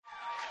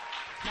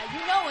Now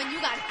you know when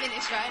you gotta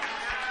finish, right?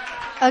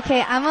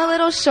 Okay, I'm a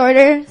little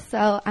shorter,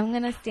 so I'm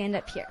gonna stand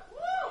up here.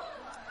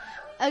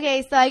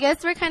 Okay, so I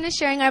guess we're kind of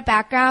sharing our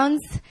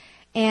backgrounds.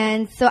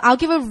 And so I'll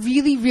give a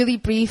really, really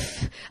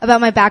brief about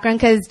my background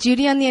because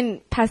Judy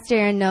and Pastor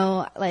Aaron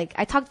know, like,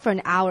 I talked for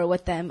an hour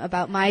with them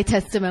about my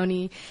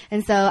testimony.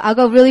 And so I'll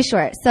go really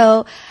short.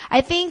 So I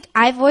think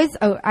I've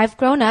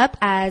grown up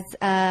as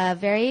a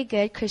very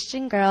good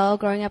Christian girl,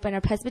 growing up in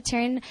a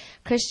Presbyterian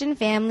Christian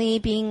family,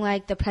 being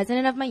like the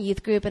president of my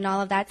youth group and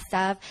all of that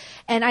stuff.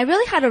 And I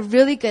really had a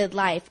really good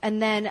life.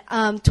 And then,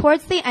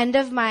 towards the end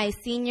of my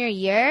senior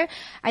year,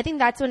 I think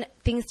that's when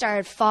things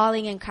started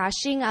falling and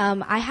crashing.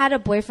 I had a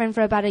boyfriend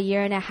for about a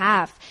year and a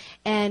half,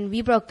 and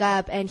we broke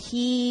up, and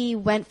he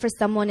went for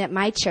someone at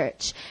my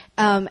church.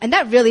 And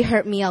that really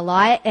hurt me a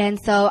lot. And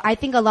so I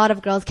think a lot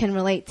of girls can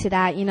relate to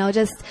that, you know,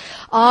 just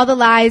all the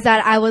lies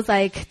that I was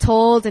like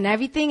told and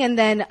everything. And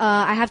then,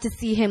 I have to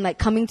see him like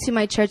coming to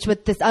my church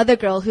with this other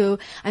girl who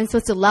I'm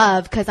supposed to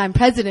love because I'm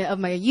president of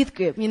my youth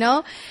group, you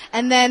know?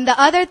 And then the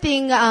other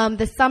thing,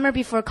 the summer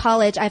before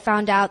college, I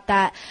found out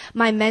that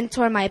my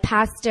mentor, my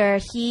pastor,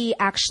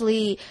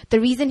 the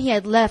reason he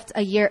had left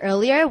a year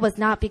earlier was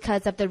not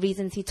because of the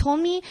reasons he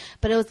told me,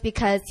 but it was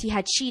because he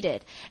had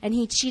cheated. And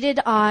he cheated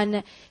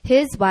on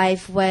his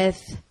wife with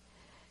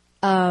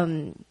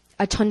a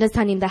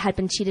chondasanim that had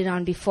been cheated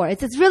on before.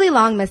 It's this really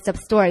long, messed up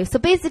story. So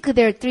basically,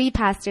 there are 3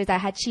 pastors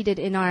that had cheated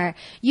in our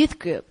youth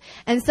group.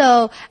 And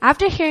so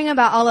after hearing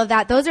about all of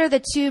that, those are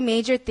the 2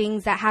 major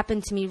things that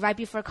happened to me right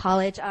before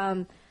college.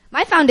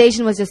 My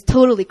foundation was just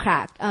totally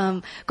cracked.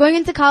 Going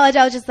into college,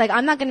 I was just like,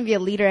 I'm not going to be a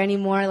leader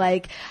anymore.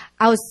 Like,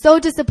 I was so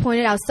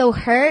disappointed. I was so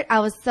hurt. I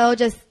was so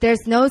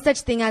there's no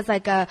such thing as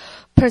like a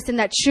person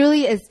that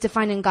truly is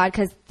defined in God,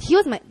 because he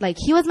was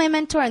my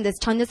mentor, and this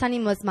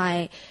Chandasanim was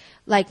my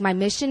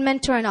mission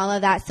mentor and all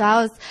of that.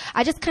 So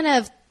I just kind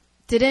of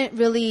didn't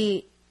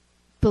really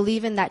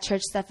believe in that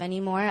church stuff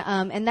anymore.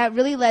 And that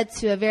really led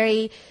to a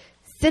very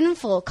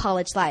sinful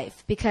college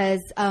life because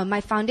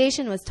my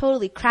foundation was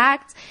totally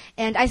cracked,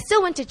 and I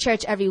still went to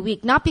church every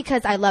week, not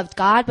because I loved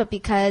God, but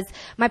because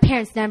my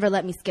parents never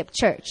let me skip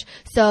church.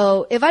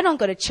 So if I don't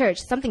go to church,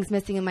 something's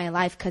missing in my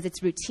life because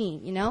it's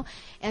routine, you know?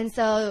 And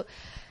so,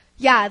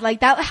 yeah, like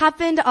that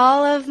happened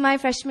all of my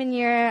freshman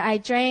year. I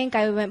drank,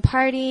 I went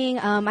partying,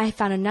 I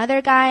found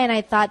another guy, and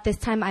I thought this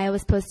time I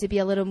was supposed to be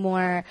a little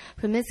more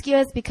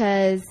promiscuous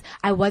because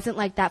I wasn't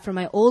like that for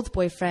my old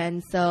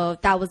boyfriend. So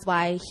that was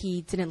why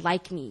he didn't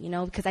like me, you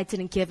know, because I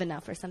didn't give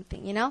enough or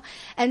something, you know?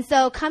 And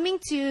so coming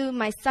to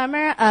my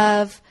summer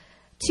of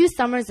 2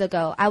 summers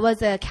ago, I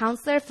was a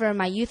counselor for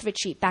my youth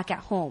retreat back at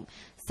home.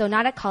 So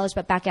not at college,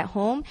 but back at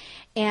home.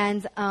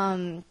 And,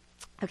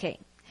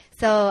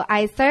 so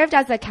I served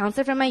as a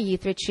counselor for my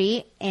youth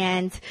retreat,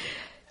 and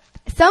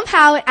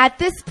somehow at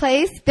this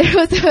place there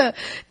was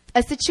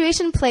a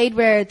situation played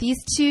where these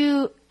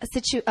two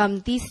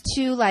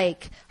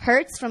like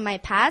hurts from my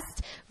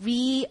past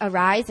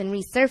re-arise and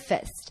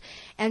resurfaced.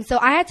 And so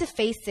I had to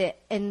face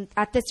it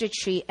at this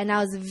retreat, and I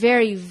was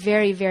very,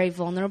 very, very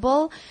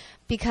vulnerable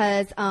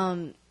because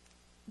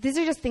these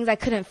are just things I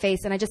couldn't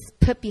face, and I just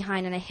put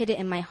behind, and I hid it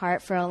in my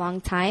heart for a long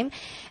time.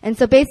 And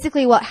so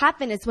basically what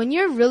happened is when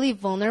you're really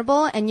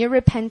vulnerable and you're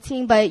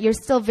repenting, but you're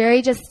still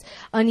very just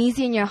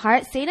uneasy in your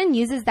heart, Satan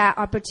uses that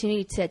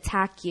opportunity to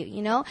attack you,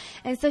 you know?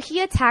 And so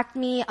he attacked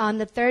me on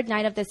the 3rd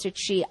night of this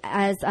retreat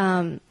as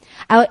I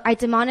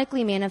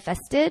demonically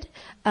manifested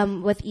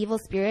with evil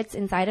spirits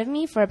inside of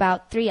me for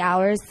about 3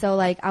 hours. So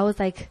like I was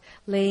like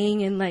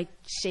laying and like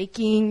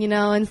shaking, you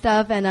know, and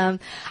stuff. And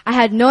I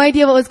had no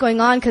idea what was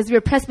going on because we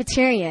were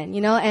Presbyterian,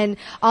 you know, and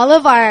all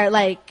of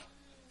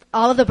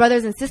the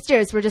brothers and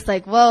sisters were just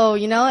like, whoa,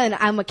 you know, and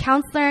I'm a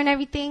counselor and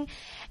everything.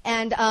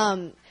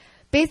 And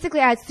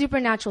basically I had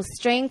supernatural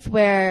strength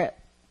where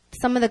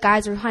some of the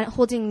guys were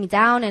holding me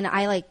down, and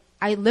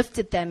I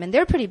lifted them, and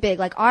they're pretty big.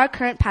 Like our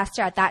current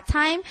pastor at that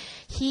time,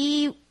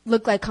 he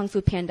looked like Kung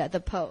Fu Panda, the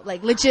Po,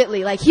 like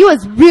legitly, like he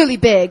was really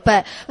big,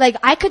 but like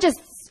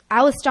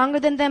I was stronger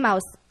than them. I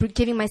was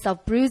giving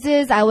myself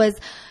bruises. I was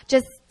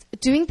just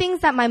doing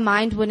things that my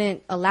mind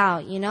wouldn't allow,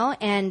 you know,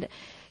 and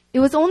it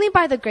was only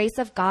by the grace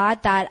of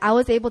God that I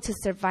was able to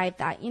survive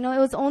that. You know, it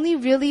was only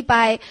really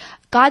by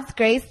God's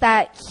grace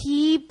that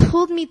he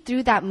pulled me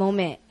through that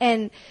moment.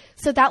 And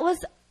so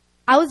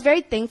I was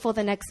very thankful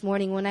the next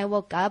morning when I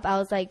woke up. I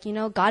was like, you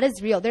know, God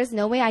is real. There's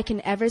no way I can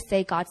ever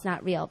say God's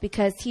not real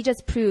because he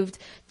just proved,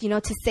 you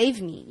know, to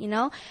save me, you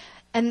know.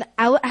 And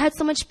I had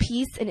so much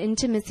peace and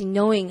intimacy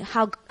knowing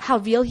how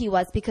real he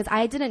was because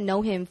I didn't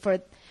know him for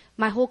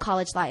my whole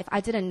college life. I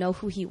didn't know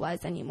who he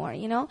was anymore,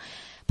 you know.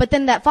 But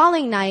then that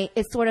following night,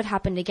 it sort of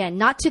happened again.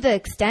 Not to the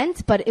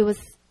extent, but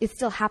it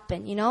still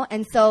happened, you know.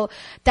 And so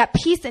that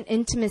peace and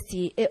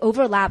intimacy, it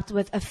overlapped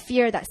with a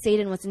fear that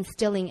Satan was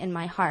instilling in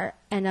my heart.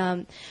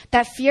 And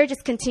that fear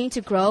just continued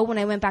to grow when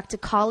I went back to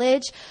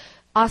college.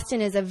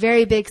 Austin is a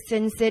very big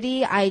sin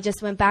city. I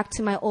just went back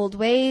to my old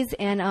ways,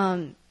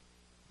 and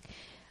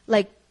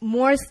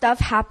more stuff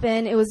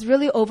happened. It was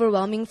really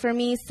overwhelming for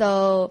me.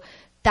 So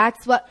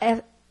that's what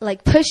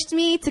like pushed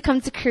me to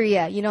come to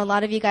Korea. You know, a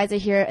lot of you guys are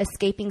here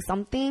escaping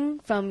something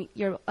from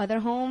your other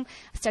home,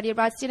 study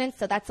abroad students.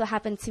 So that's what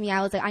happened to me.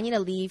 I was like, I need to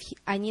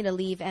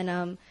leave.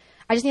 And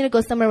I just need to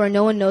go somewhere where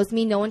no one knows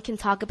me. No one can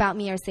talk about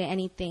me or say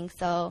anything.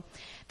 So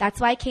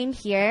that's why I came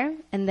here.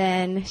 And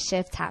then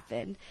shift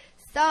happened.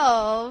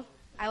 So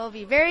I will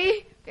be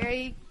very,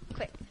 very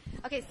quick.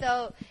 Okay,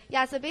 so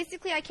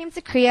basically I came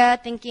to Korea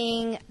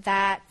thinking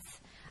that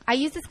I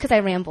use this because I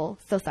ramble,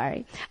 so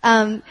sorry.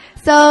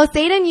 So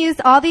Satan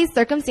used all these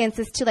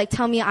circumstances to like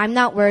tell me I'm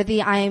not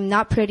worthy, I'm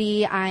not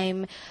pretty,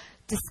 I'm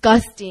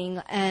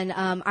disgusting, and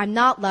I'm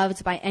not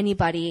loved by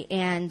anybody.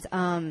 And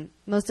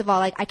most of all,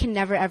 like I can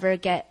never ever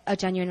get a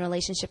genuine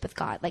relationship with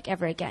God, like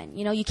ever again.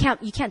 You know, you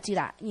can't do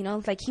that. You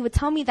know, like he would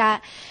tell me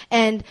that,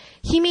 and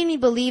he made me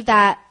believe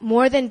that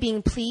more than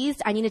being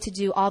pleased, I needed to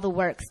do all the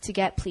works to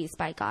get pleased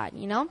by God.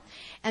 You know,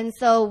 and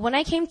so when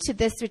I came to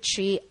this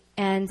retreat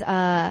and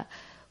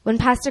when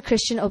Pastor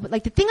Christian opened,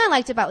 like the thing I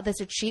liked about this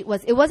retreat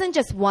was it wasn't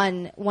just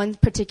one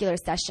particular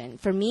session.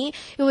 For me,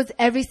 it was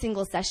every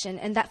single session.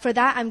 And for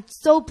that, I'm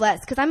so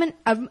blessed because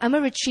I'm a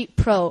retreat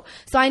pro.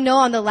 So I know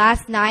on the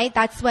last night,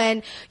 that's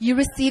when you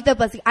receive the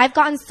blessing. I've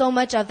gotten so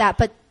much of that,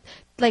 but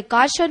like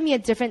God showed me a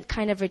different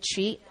kind of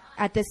retreat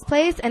at this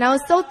place, and I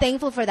was so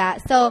thankful for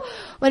that. So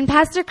when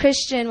Pastor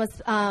Christian was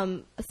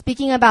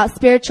speaking about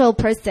spiritual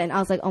person, I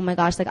was like, oh my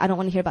gosh, like I don't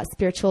want to hear about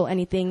spiritual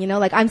anything, you know,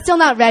 like I'm still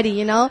not ready,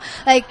 you know,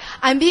 like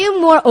I'm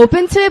being more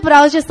open to it, but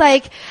I was just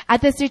like,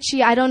 at this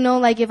retreat, I don't know,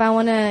 like if I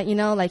want to, you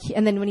know, like,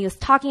 and then when he was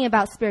talking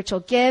about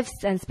spiritual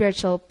gifts and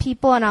spiritual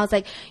people, and I was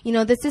like, you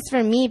know, this is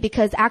for me,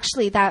 because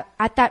actually that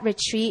at that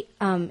retreat,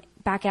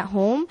 back at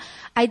home,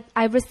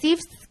 I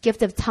received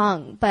gift of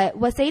tongue. But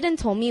what Satan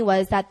told me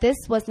was that this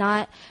was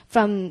not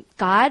from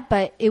God,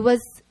 but it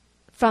was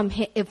from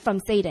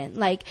Satan.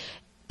 Like,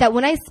 that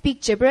when I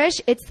speak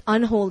gibberish, it's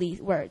unholy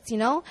words, you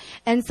know?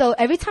 And so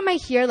every time I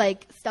hear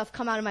like stuff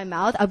come out of my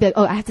mouth, I'll be like,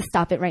 oh, I have to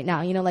stop it right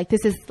now. You know, like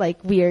this is like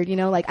weird, you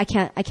know, like I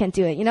can't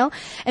do it, you know?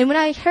 And when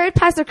I heard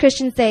Pastor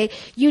Christian say,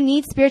 you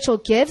need spiritual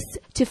gifts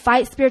to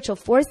fight spiritual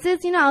forces,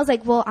 you know, I was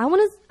like, well, I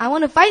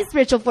want to fight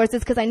spiritual forces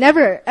because I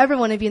never ever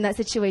want to be in that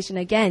situation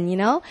again, you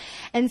know?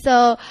 And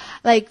so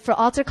like for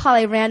altar call,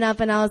 I ran up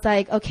and I was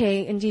like,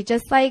 okay, Angie,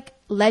 just like,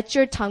 let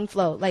your tongue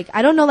flow. Like,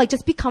 I don't know, like,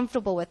 just be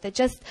comfortable with it.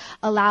 Just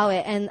allow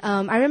it. And,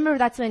 I remember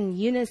that's when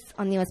Eunice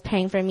Only was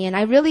praying for me. And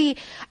I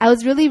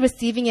was really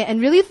receiving it and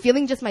really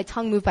feeling just my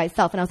tongue move by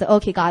itself. And I was like,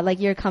 okay, God, like,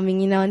 you're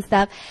coming, you know, and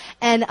stuff.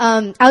 And,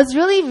 I was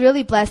really,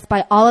 really blessed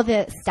by all of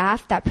the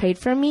staff that prayed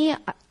for me.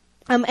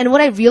 And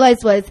what I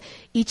realized was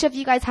each of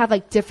you guys have,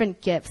 like,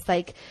 different gifts.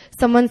 Like,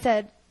 someone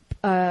said,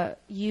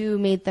 you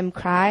made them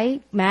cry.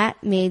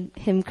 Matt made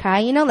him cry.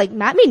 You know, like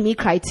Matt made me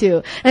cry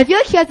too. And I feel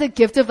like he has a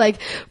gift of like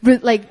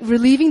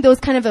relieving those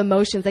kind of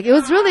emotions. Like it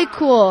was really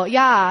cool.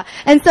 Yeah.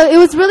 And so it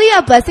was really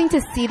a blessing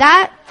to see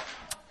that.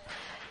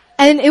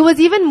 And it was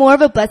even more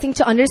of a blessing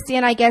to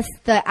understand, I guess,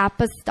 the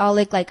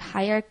apostolic like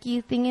hierarchy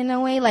thing in a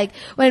way. Like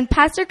when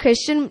Pastor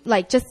Christian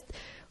like just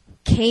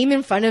came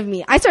in front of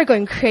me, I started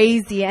going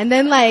crazy. And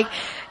then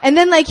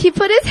he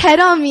put his head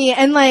on me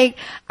and like,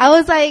 I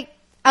was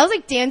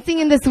dancing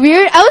in this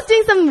I was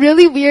doing some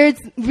really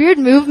weird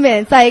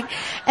movements, like,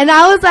 and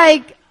I was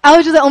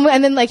just like, oh my,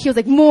 and then like, he was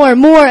like, more,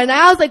 and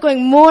I was like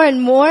going more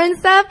and more and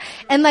stuff,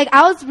 and like,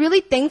 I was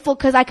really thankful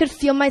because I could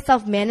feel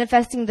myself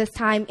manifesting this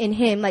time in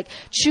him, like,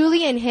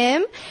 truly in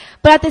him,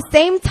 but at the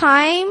same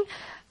time,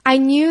 I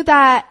knew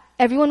that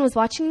everyone was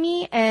watching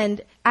me,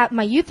 and at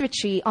my youth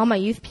retreat, all my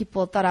youth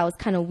people thought I was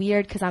kind of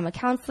weird because I'm a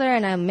counselor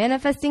and I'm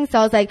manifesting, so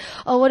I was like,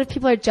 oh, what if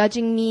people are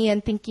judging me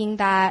and thinking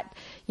that,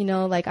 you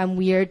know, like, I'm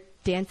weird,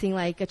 dancing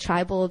like a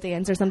tribal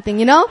dance or something,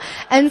 you know?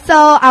 And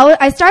so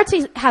I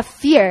started to have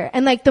fear.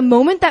 And like the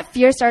moment that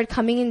fear started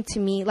coming into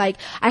me, like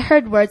I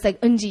heard words like,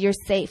 Unji, you're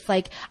safe.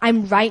 Like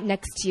I'm right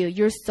next to you.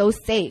 You're so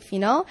safe, you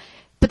know?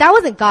 But that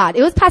wasn't God.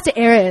 It was Pastor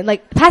Aaron.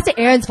 Like Pastor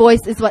Aaron's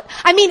voice is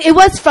it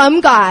was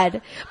from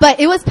God, but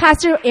it was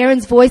Pastor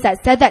Aaron's voice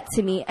that said that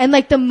to me. And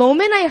like the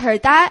moment I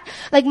heard that,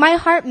 like my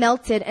heart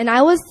melted and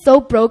I was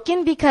so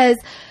broken because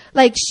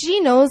like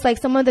she knows like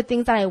some of the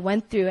things that I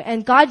went through,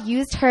 and God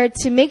used her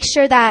to make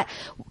sure that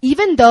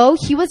even though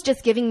he was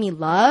just giving me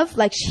love,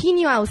 like he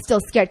knew I was still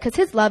scared because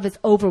his love is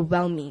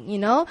overwhelming, you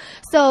know?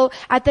 So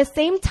at the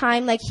same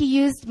time, like he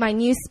used my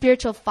new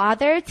spiritual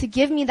father to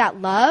give me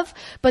that love,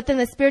 but then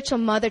the spiritual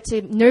mother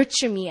to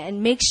nurture me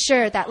and make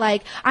sure that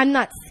like I'm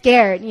not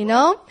scared, you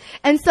know?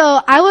 And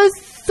so I was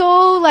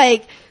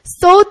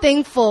so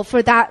thankful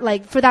for that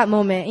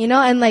moment, you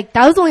know, and like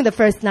that was only the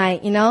first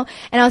night, you know,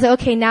 and I was like,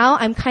 okay, now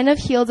I'm kind of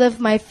healed of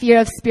my fear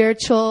of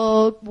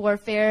spiritual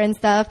warfare and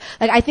stuff.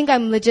 Like I think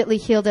I'm legitly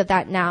healed of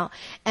that now.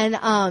 And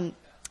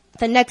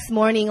the next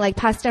morning, like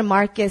Pastor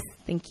Marcus,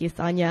 thank you,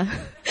 Sonia.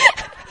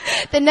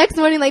 The next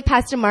morning, like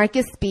Pastor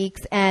Marcus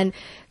speaks, and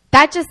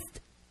that just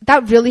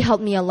that really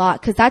helped me a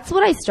lot, because that's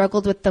what I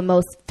struggled with the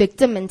most,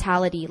 victim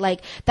mentality.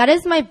 Like, that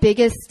is my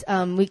biggest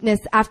weakness.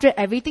 After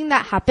everything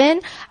that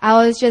happened,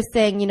 I was just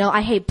saying, you know,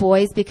 I hate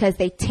boys because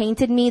they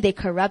tainted me, they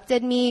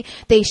corrupted me,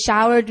 they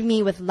showered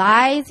me with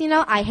lies, you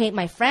know. I hate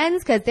my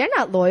friends because they're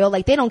not loyal,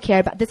 like, they don't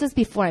care about, this was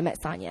before I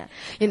met Sonia,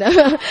 you know.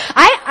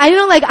 I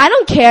know, like, I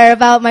don't care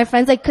about my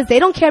friends, like, because they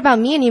don't care about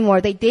me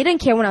anymore. They didn't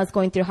care when I was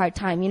going through a hard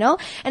time, you know.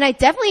 And I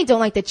definitely don't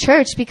like the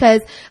church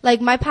because,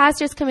 like, my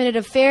pastors committed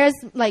affairs,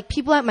 like,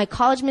 people at my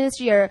college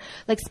ministry are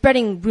like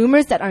spreading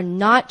rumors that are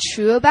not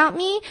true about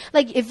me.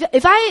 Like,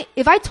 if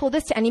I told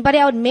this to anybody,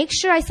 I would make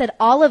sure I said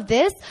all of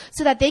this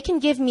so that they can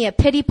give me a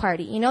pity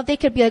party. You know, they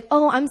could be like,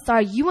 "Oh, I'm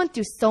sorry, you went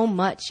through so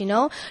much." You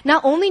know,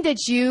 not only did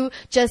you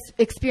just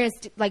experience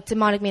like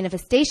demonic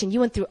manifestation,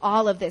 you went through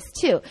all of this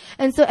too.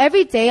 And so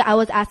every day I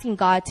was asking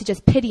God to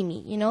just pity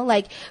me. You know,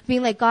 like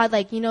being like, "God,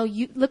 like, you know,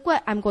 you look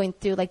what I'm going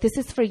through. Like, this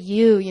is for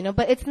you." You know,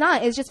 but it's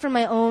not. It's just for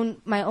my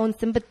own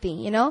sympathy.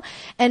 You know,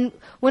 and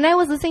when I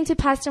was listening to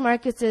Pastor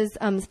Marcus's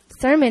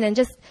sermon and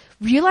just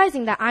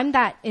realizing that I'm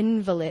that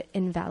invalid,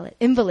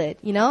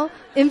 you know,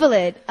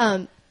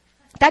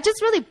 that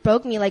just really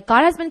broke me. Like,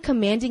 God has been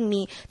commanding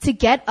me to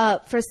get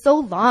up for so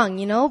long,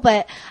 you know,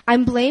 but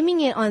I'm blaming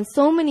it on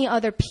so many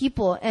other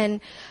people. And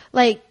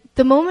like,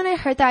 the moment I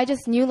heard that, I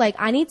just knew, like,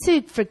 I need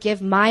to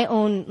forgive my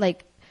own,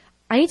 like,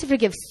 I need to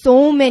forgive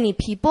so many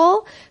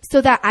people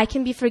so that I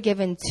can be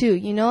forgiven too,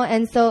 you know.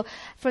 And so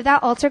for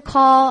that altar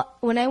call,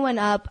 when I went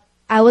up,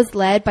 I was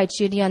led by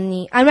Judy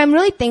언니. I'm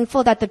really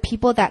thankful that the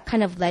people that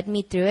kind of led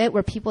me through it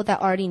were people that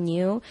already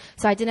knew,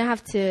 so I didn't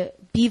have to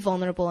be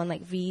vulnerable and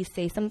like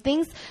re-say some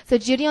things. So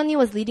Judy 언니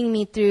was leading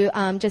me through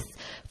just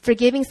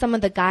forgiving some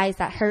of the guys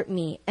that hurt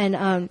me. And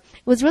it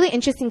was really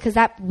interesting because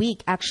that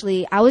week,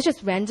 actually, I was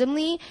just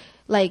randomly,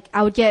 like,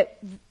 I would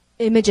get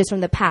images from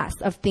the past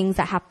of things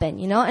that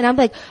happened, you know? And I'm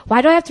like,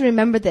 why do I have to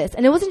remember this?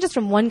 And it wasn't just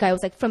from one guy, it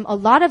was like from a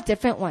lot of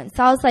different ones.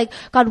 So I was like,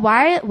 God,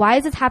 why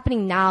is this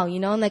happening now? You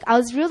know? And like, I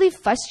was really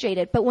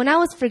frustrated. But when I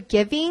was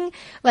forgiving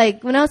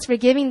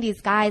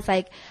these guys,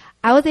 like,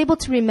 I was able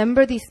to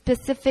remember these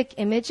specific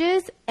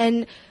images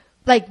and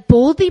like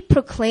boldly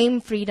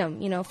proclaim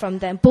freedom, you know, from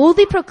them.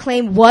 Boldly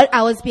proclaim what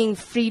I was being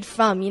freed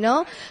from, you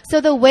know?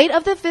 So the weight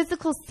of the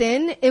physical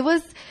sin,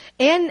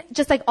 and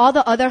just like all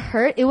the other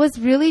hurt, it was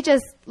really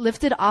just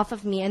lifted off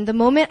of me. And the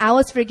moment I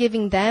was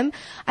forgiving them,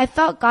 I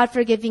felt God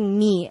forgiving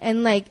me.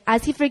 And like,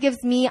 as He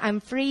forgives me,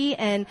 I'm free.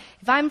 And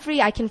if I'm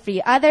free, I can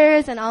free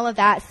others and all of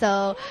that.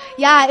 So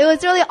yeah, it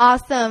was really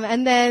awesome.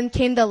 And then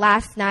came the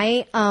last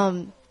night,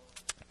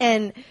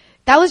 and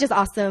that was just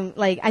awesome.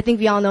 Like, I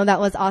think we all know that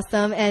was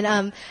awesome.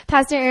 And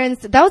Pastor Aaron's,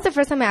 that was the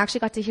first time I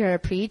actually got to hear her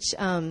preach,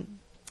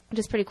 which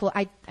is pretty cool.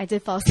 I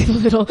did fall asleep a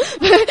little, but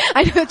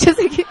I know, just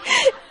like,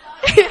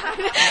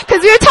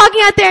 because we were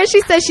talking out there and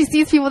she said she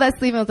sees people that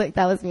sleep, and I was like,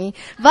 that was me.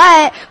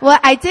 But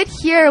what I did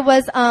hear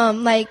was,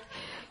 like,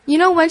 you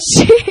know, when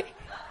she,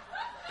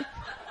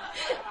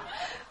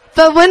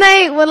 but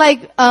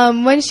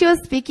when she was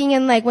speaking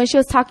and like when she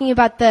was talking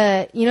about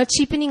the, you know,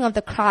 cheapening of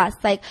the cross,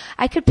 like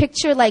I could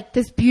picture like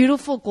this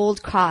beautiful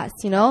gold cross,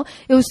 you know,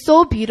 it was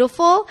so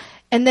beautiful.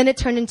 And then it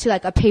turned into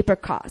like a paper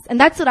cross. And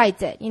that's what I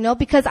did, you know,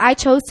 because I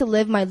chose to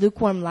live my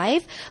lukewarm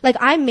life. Like,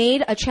 I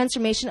made a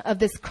transformation of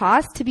this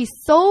cross to be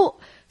so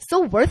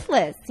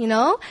worthless, you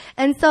know?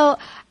 And so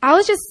I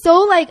was just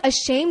so like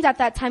ashamed at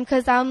that time,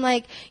 because I'm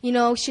like, you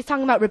know, she's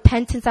talking about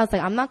repentance. I was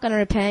like, I'm not going to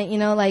repent, you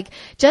know, like,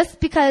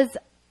 just because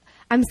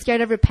I'm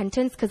scared of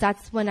repentance, because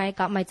that's when I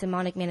got my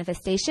demonic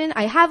manifestation.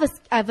 I have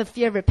a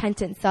fear of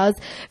repentance, so I was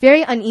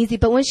very uneasy.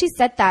 But when she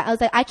said that, I was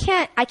like, I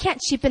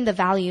can't cheapen the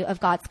value of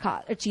God's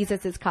cost or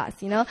Jesus's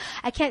cost, you know?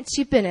 I can't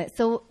cheapen it.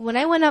 So when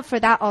I went up for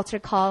that altar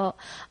call,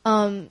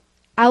 I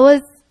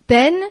was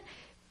then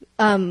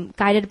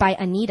guided by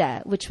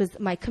Anita, which was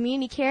my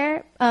community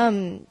care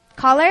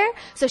caller.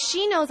 So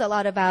she knows a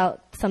lot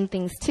about some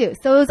things too.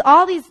 So it was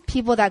all these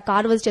people that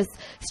God was just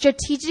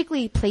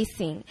strategically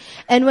placing.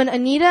 And when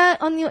Anita,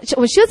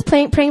 when she was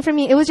praying for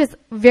me, it was just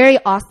very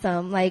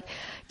awesome. Like,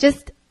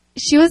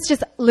 she was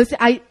just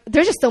listening.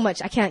 There's just so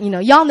much I can't, you know,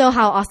 y'all know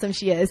how awesome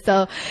she is.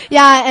 So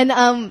yeah.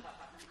 And,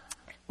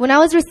 when I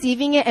was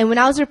receiving it and when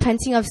I was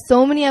repenting of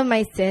so many of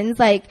my sins,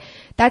 like,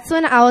 that's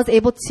when I was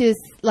able to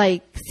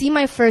like see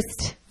my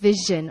first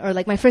vision, or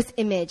like my first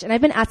image. And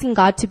I've been asking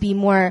God to be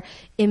more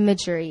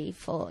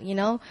imageryful, you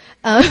know?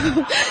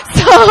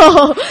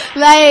 So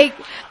like,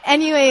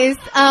 anyways,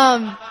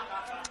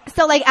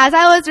 so like as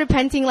I was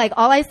repenting, like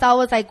all I saw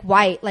was like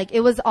white, like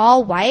it was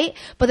all white,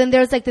 but then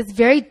there was like this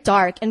very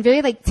dark and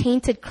very like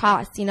tainted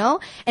cross, you know?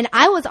 And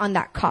I was on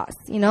that cross,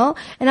 you know?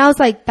 And I was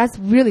like, that's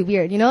really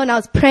weird, you know? And I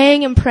was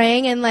praying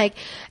and like,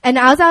 and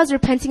as I was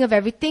repenting of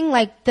everything,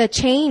 like the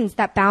chains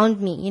that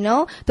bound me, you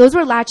know, those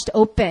were latched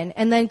open.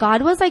 And then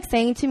God was like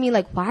saying to me,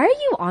 like, why are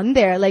you on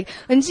there? Like,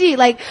 Unji,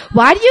 like,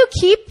 why do you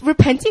keep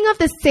repenting of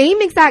the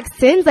same exact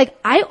sins? Like,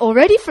 I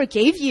already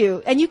forgave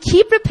you and you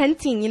keep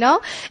repenting, you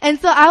know? And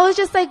so I was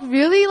just like, like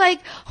really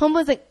like humble.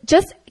 I was like,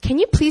 can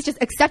you please just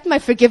accept my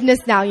forgiveness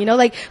now? You know,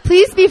 like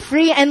please be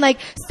free and like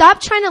stop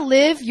trying to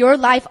live your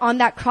life on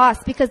that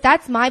cross because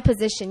that's my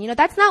position. You know,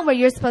 that's not where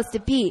you're supposed to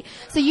be.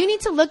 So you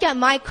need to look at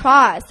my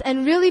cross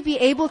and really be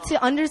able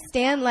to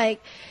understand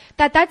like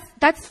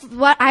that's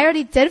what I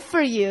already did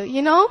for you,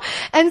 you know?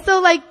 And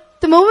so like,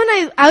 the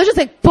moment I was just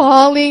like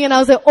bawling and I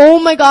was like, oh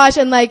my gosh.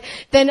 And like,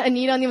 then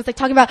Anita was like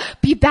talking about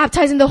be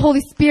baptized in the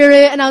Holy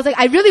Spirit. And I was like,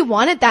 I really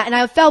wanted that. And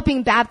I felt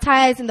being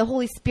baptized in the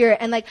Holy Spirit.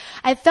 And like,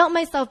 I felt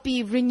myself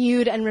be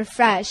renewed and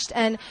refreshed.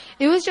 And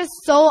it was just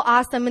so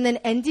awesome. And then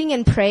ending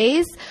in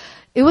praise.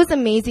 It was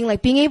amazing,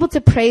 like being able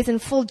to praise in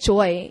full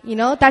joy, you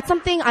know? That's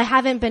something I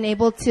haven't been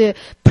able to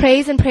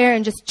praise in prayer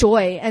and just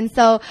joy. And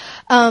so,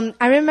 I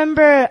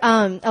remember,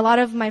 a lot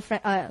of my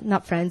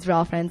not friends, we're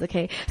all friends,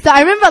 okay? So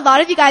I remember a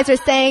lot of you guys were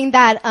saying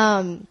that,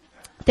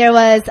 there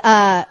was,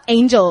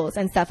 angels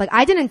and stuff. Like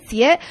I didn't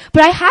see it,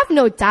 but I have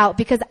no doubt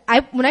because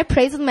when I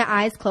praised with my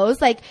eyes closed,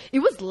 like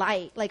it was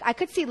light. Like I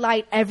could see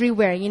light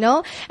everywhere, you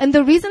know? And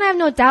the reason I have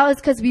no doubt is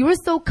because we were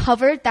so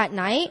covered that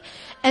night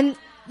and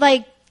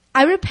like,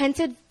 I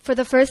repented for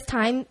the first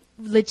time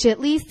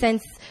legitly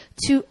since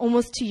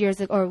almost 2 years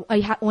ago, or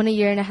 1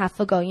 year and a half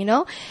ago, you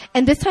know?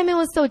 And this time it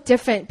was so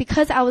different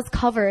because I was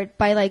covered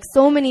by like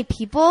so many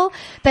people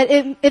that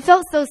it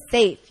felt so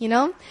safe, you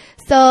know?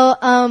 So,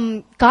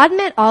 God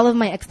met all of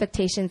my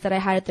expectations that I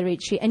had at the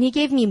retreat and He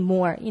gave me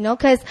more, you know?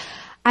 Cause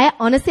I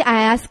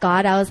asked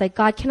God, I was like,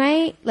 God, can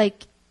I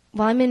like,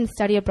 while I'm in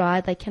study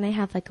abroad, like, can I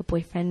have like a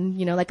boyfriend,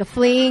 you know, like a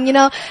fling, you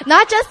know?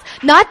 Not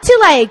to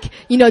like,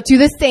 you know, do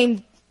the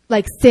same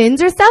like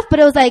sins or stuff,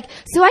 but it was like,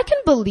 so I can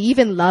believe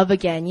in love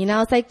again, you know? I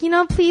was like, you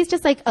know, please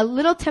just like a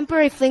little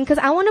temporary fling because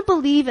I want to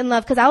believe in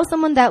love because I was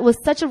someone that was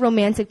such a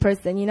romantic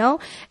person, you know?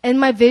 And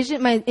my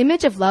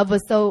image of love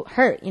was so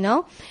hurt, you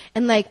know?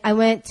 And like, I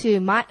went to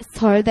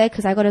Seoulde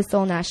because I go to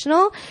Seoul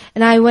National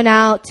and I went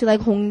out to like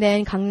Hongdae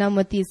and Gangnam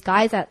with these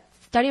guys at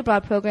study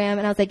abroad program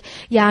and I was like,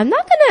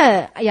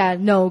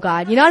 no,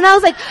 God, you know? And I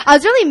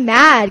was really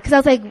mad because I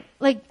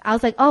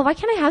was like, oh, why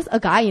can't I have a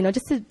guy, you know,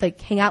 just to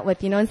like hang out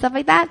with, you know, and stuff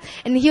like that.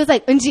 And he was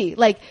like, Eunji,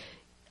 like,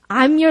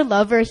 I'm your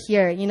lover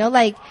here, you know,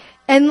 like,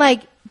 and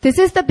like, this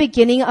is the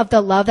beginning of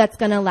the love that's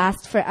gonna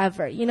last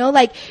forever, you know,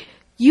 like,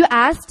 you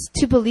asked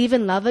to believe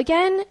in love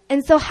again.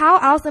 And so how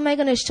else am I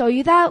gonna show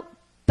you that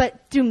but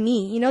through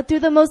me, you know, through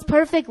the most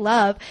perfect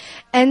love.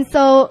 And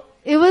so,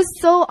 it was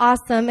so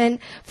awesome. And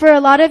for a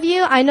lot of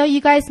you, I know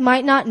you guys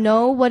might not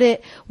know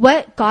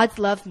what God's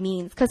love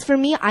means. Cause for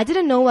me, I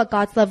didn't know what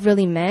God's love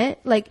really meant.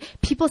 Like,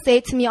 people say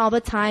it to me all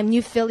the time.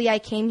 New Philly, I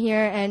came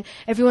here and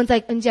everyone's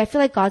like, Eunji, I feel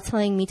like God's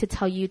telling me to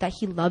tell you that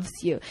He loves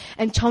you.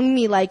 And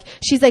Chungmi, like,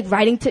 she's like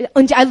writing to,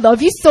 Eunji, I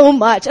love you so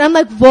much. And I'm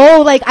like,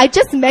 whoa, like, I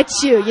just met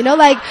you, you know,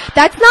 like,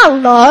 that's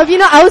not love, you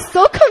know, I was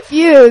so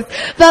confused.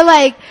 But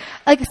like,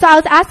 so I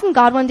was asking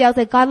God one day, I was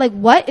like, God, like,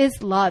 what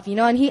is love? You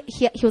know, and he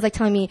was like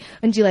telling me,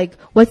 Eunji, like,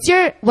 what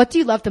do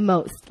you love the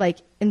most, like,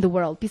 in the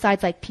world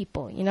besides like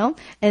people, you know?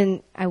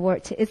 And I wore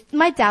it to, it's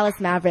my Dallas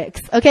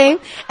Mavericks, okay?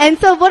 And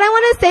so what I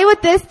want to say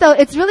with this though,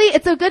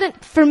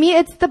 for me,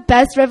 it's the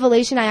best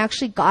revelation I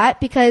actually got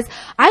because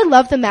I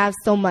love the Mavs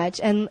so much.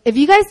 And if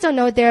you guys don't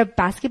know, they're a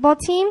basketball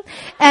team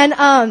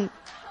and,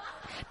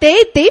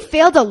 they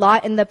failed a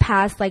lot in the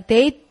past. Like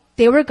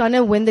they were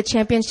gonna win the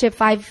championship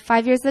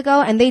five years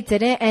ago and they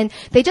didn't and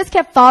they just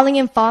kept falling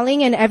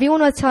and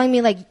everyone was telling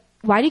me like,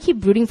 why do you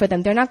keep rooting for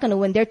them? They're not gonna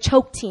win. They're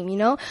choke team, you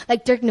know?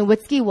 Like Dirk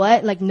Nowitzki,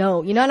 what? Like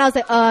no, you know? And I was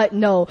like,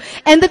 no.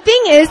 And the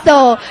thing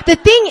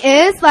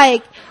is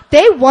like,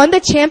 they won the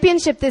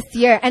championship this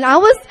year and I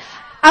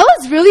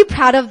was really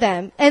proud of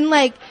them. And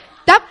like,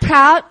 that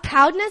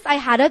proudness I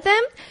had of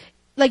them,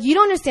 like, you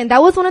don't understand.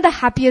 That was one of the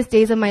happiest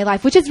days of my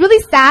life, which is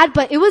really sad,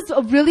 but it was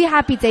a really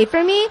happy day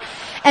for me.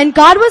 And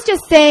God was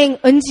just saying,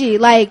 Eunji,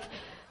 like,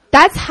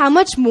 that's how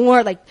much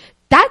more, like,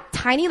 that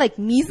tiny, like,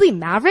 measly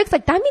Mavericks,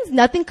 like, that means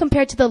nothing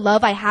compared to the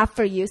love I have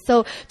for you.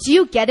 So, do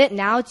you get it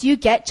now? Do you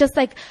get just,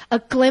 like, a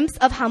glimpse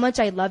of how much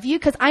I love you?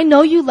 Because I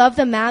know you love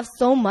the Mavs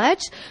so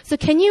much. So,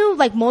 can you,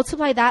 like,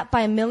 multiply that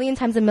by 1,000,000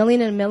 times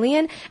 1,000,000 and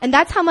 1,000,000? And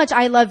that's how much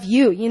I love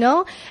you, you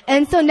know?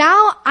 And so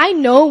now I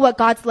know what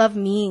God's love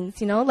means,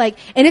 you know? Like,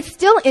 and it's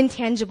still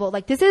intangible.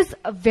 Like, this is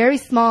a very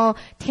small,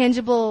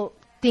 tangible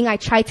thing I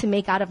tried to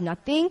make out of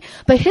nothing,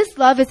 but His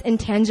love is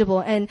intangible.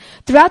 And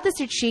throughout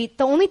this retreat,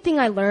 the only thing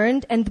I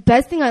learned and the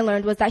best thing I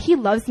learned was that He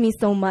loves me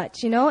so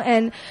much, you know?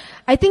 And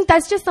I think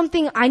that's just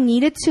something I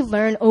needed to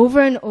learn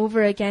over and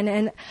over again.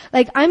 And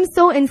like, I'm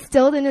so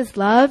instilled in His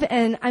love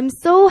and I'm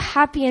so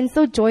happy and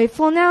so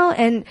joyful now.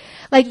 And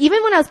like,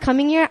 even when I was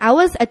coming here, I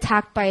was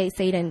attacked by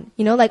Satan,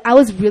 you know, like I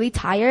was really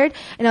tired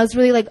and I was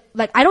really like,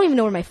 I don't even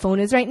know where my phone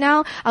is right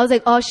now. I was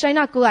like, oh, should I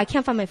not go? I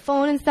can't find my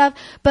phone and stuff.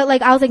 But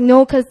like, I was like,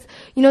 no, cause,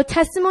 you know,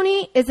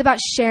 testimony is about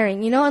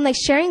sharing, you know, and like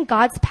sharing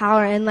God's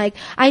power. And like,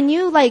 I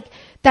knew like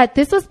that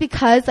this was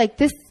because like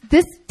this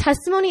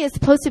testimony is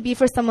supposed to be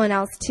for someone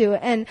else too.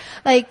 And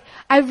like,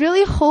 I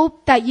really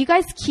hope that you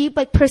guys keep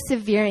like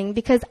persevering,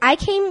 because I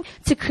came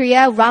to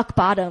Korea rock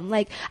bottom.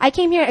 Like, I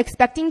came here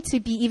expecting to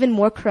be even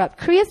more corrupt.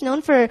 Korea is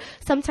known for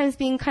sometimes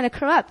being kind of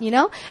corrupt, you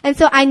know? And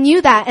so I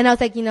knew that, and I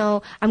was like, you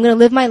know, I'm gonna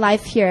live my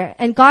life here.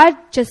 And God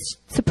just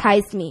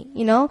surprised me,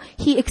 you know?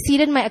 He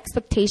exceeded my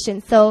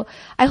expectations. So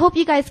I hope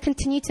you guys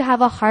continue to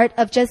have a heart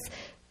of just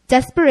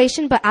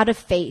desperation, but out of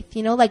faith,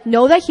 you know? Like,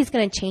 know that He's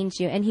gonna change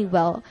you, and He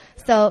will.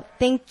 So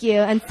thank you,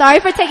 and sorry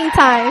for taking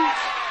time.